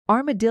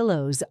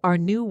Armadillos are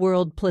New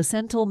World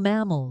placental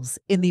mammals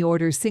in the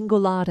order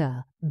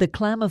Cingulata. The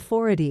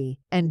Chlamyphoridae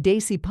and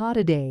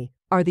Dasypotidae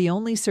are the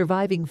only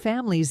surviving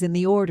families in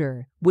the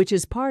order, which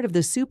is part of the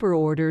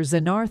superorder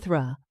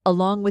Xenarthra,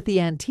 along with the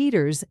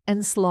anteaters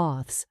and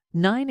sloths.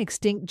 9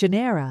 extinct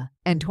genera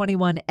and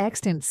 21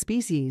 extant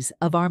species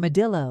of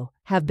armadillo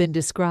have been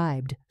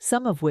described,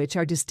 some of which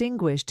are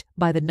distinguished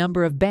by the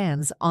number of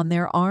bands on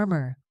their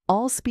armor.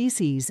 All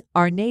species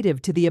are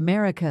native to the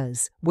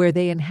Americas, where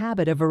they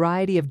inhabit a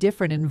variety of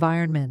different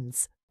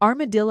environments.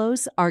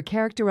 Armadillos are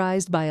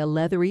characterized by a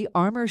leathery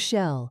armor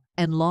shell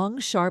and long,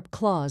 sharp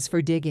claws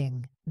for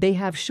digging. They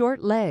have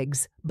short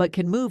legs, but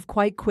can move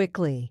quite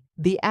quickly.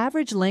 The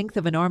average length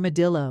of an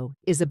armadillo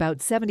is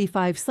about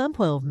 75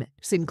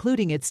 centimeters,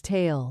 including its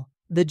tail.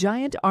 The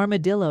giant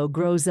armadillo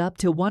grows up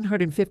to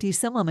 150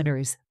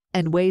 centimeters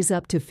and weighs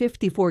up to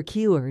 54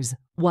 kilos,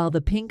 while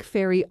the pink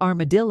fairy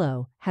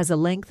armadillo has a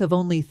length of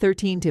only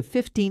 13 to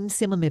 15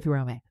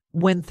 centimeters.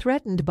 When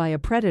threatened by a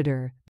predator,